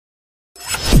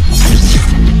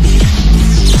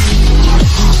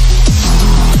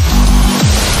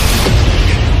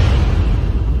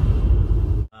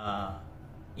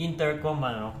intercom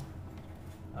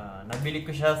nabili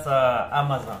ko siya sa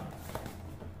Amazon.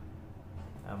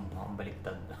 Mukhang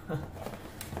baliktad.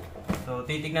 So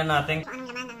titignan natin kung anong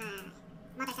laman ng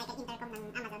motorcycle intercom ng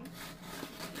Amazon.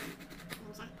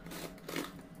 Ayan siya.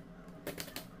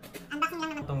 Unboxing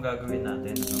lang naman. Itong gagawin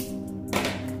natin.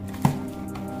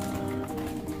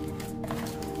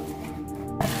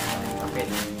 Okay.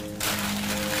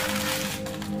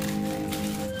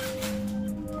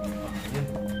 Yun.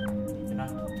 Dito na.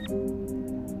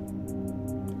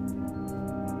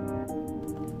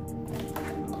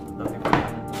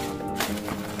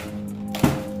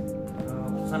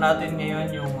 Buksan natin ngayon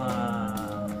yung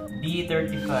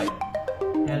B35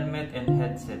 helmet and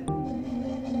headset.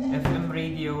 FM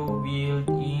radio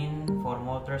built-in for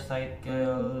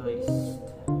motorcyclist.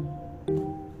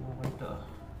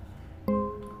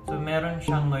 So meron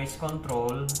siyang noise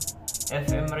control,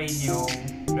 FM radio,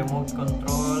 remote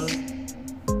control.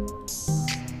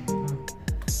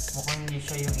 Mukhang hindi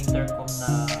siya yung intercom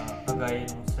na kagaya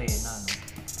nung Sena, no?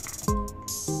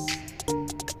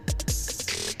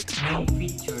 Main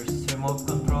features: remote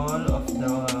control of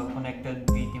the connected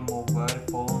BT mobile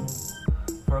phone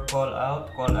for call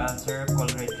out, call answer, call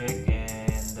reject,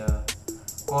 and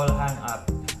call hang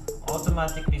up.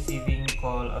 Automatic receiving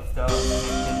call of the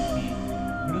connected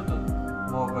Bluetooth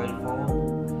mobile phone.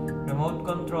 Remote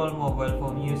control mobile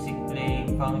phone music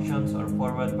playing functions or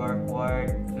forward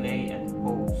backward play and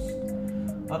pause.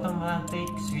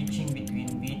 Automatic switching between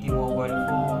BT mobile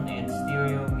phone and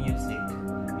stereo music.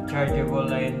 Rechargeable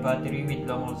lion battery with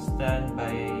long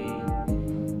standby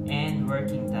and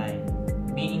working time.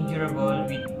 Being durable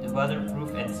with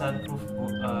waterproof and soundproof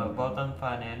button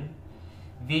panel.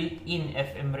 Built-in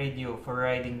FM radio for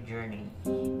riding journey.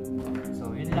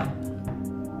 So yun lang.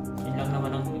 Yun lang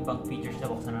naman ang ibang features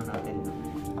na buksan na natin.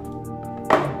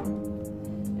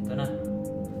 Ito na.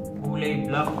 Kulay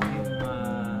black yung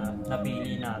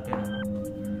napili natin.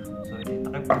 So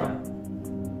itakip na.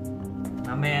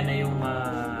 Mamaya na yung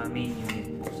main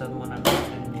unit. Buksan muna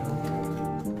natin yung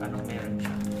anong meron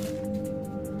siya.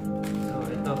 So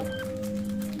ito.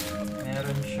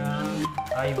 Meron siyang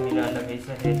yung nilalagay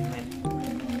sa helmet.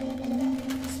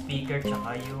 Speaker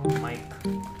tsaka yung mic.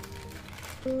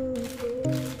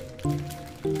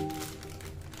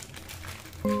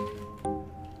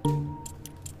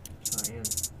 So ayun.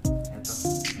 Ito.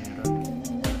 Meron.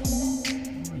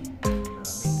 Uy, grabe.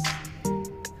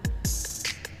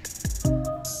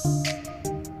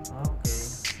 Okay.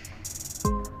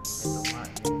 Ito nga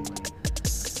yung mic.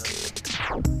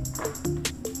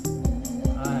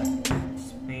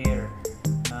 Spare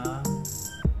na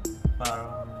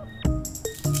parang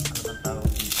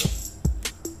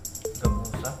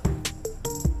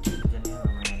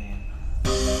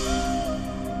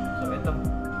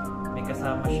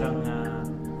kasama siyang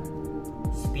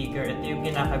speaker. Ito yung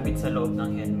kinakabit sa loob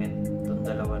ng helmet. Itong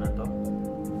dalawa na to.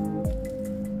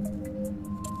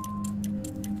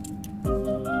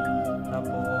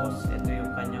 Tapos, ito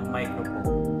yung kanyang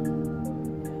microphone.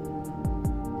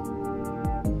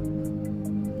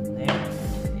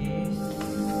 Next is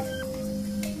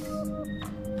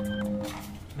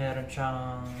meron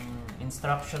siyang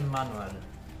instruction manual.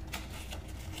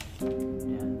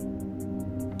 Yan.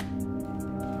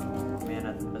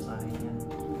 Natin basahin yan.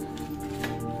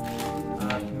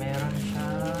 At meron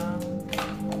siyang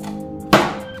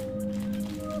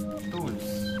tools.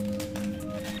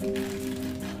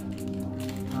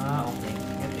 Okay.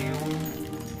 Ito yung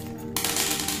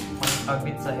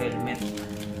pangkabit sa helmet.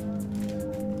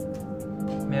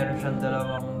 Meron siyang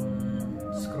dalawang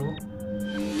screw.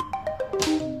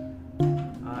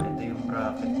 Ito yung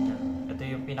bracket niya. Ito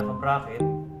yung pinaka-bracket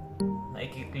na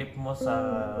i-clip mo sa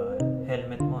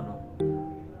helmet mo, no?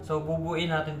 So,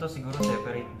 bubuin natin to siguro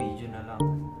separate video na lang.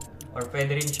 Or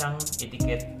pwede rin siyang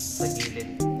etiket sa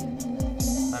gilid.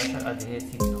 Para siyang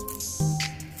adhesive, no?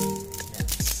 Yan.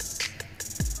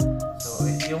 So,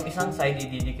 yung isang side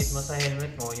ididikit mo sa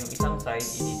helmet mo, yung isang side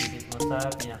ididikit mo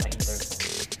sa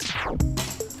pinaka-intercom.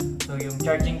 So, yung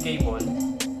charging cable,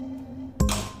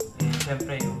 and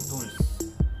syempre yung tools.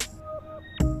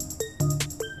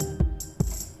 Yan.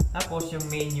 Tapos, yung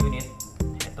main unit,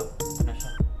 ito na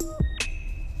siya.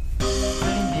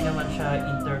 Hindi naman siya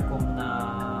intercom na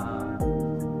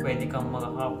pwede kang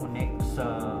makaka-connect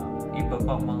sa iba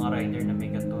pang mga rider na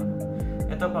may ganito.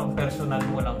 Ito pang personal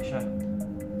mo lang siya.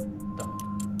 Ito.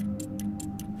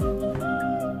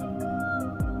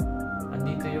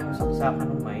 Andito yung saksakan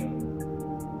ng mic.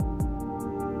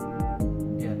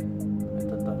 Yan.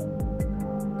 Ito to.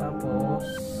 Tapos,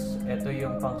 ito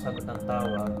yung pangsagot ng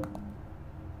tawag.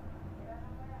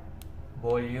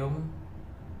 Volume.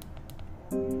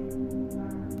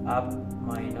 up,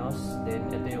 minus, then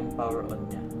ito yung power on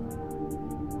nya.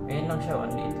 Ayan lang siya,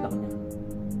 ang liit lang niya.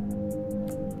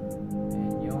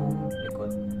 Ayan yung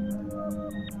likod.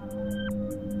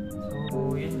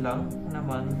 So, yun lang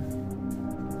naman.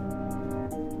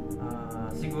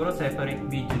 Siguro separate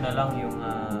video na lang yung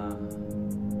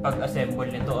pag-assemble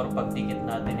nito or pagdikit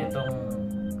natin itong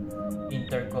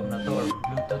intercom na to or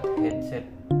Bluetooth headset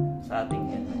sa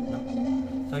ating headset, no?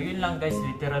 So yun lang guys,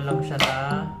 literal lang siya na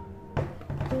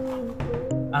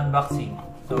unboxing.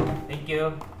 So thank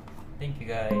you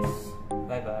guys,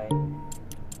 bye bye.